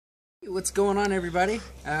What's going on, everybody?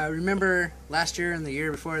 Remember last year and the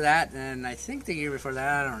year before that, and I think the year before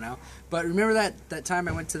that, I don't know. But remember that time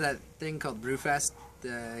I went to that thing called Brewfest,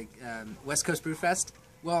 the West Coast Brewfest?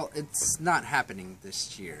 Well, it's not happening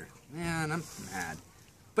this year. Man, I'm mad.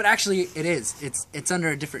 But actually, it is. It's under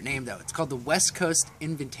a different name, though. It's called the West Coast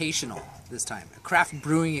Invitational this time. A craft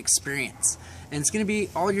brewing experience. And it's going to be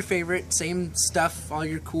all your favorite, same stuff, all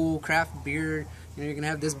your cool craft beer. You know, you're going to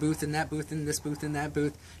have this booth and that booth and this booth and that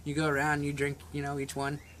booth. You go around, you drink, you know, each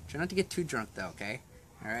one. Try not to get too drunk, though, okay?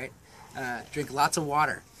 All right? Drink lots of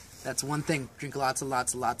water. That's one thing. Drink lots of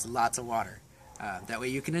water. That way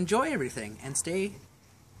you can enjoy everything and stay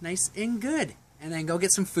nice and good. And then go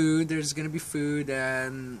get some food. There's going to be food.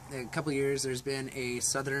 In a couple of years, there's been a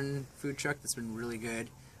southern food truck that's been really good.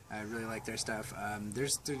 I really like their stuff.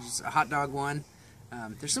 There's a hot dog one.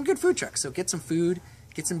 There's some good food trucks. So get some food,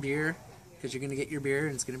 get some beer, because you're going to get your beer,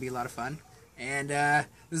 and it's going to be a lot of fun. And this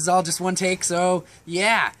is all just one take. So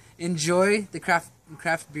yeah, enjoy the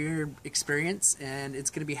craft beer experience, and it's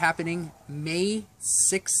going to be happening May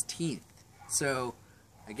 16th. So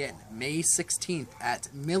again, May 16th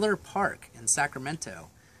at Miller Park in Sacramento.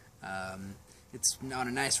 It's on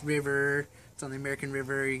a nice river. It's on the American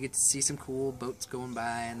River. You get to see some cool boats going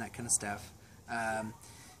by and that kind of stuff.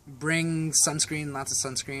 Bring sunscreen, lots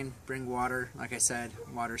of sunscreen. Bring water. Like I said,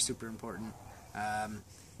 water is super important.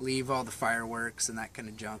 Leave all the fireworks and that kind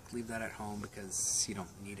of junk. Leave that at home because you don't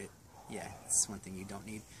need it. Yeah, it's one thing you don't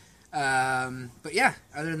need. But yeah,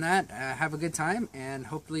 other than that, have a good time, and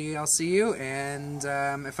hopefully I'll see you. And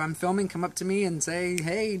if I'm filming, come up to me and say,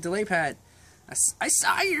 "Hey, Delaypat, I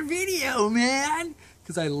saw your video, man,"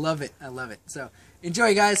 because I love it. I love it. So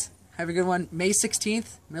enjoy, guys. Have a good one. May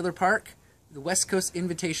 16th, Miller Park, the West Coast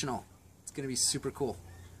Invitational. It's gonna be super cool.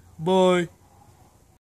 Bye.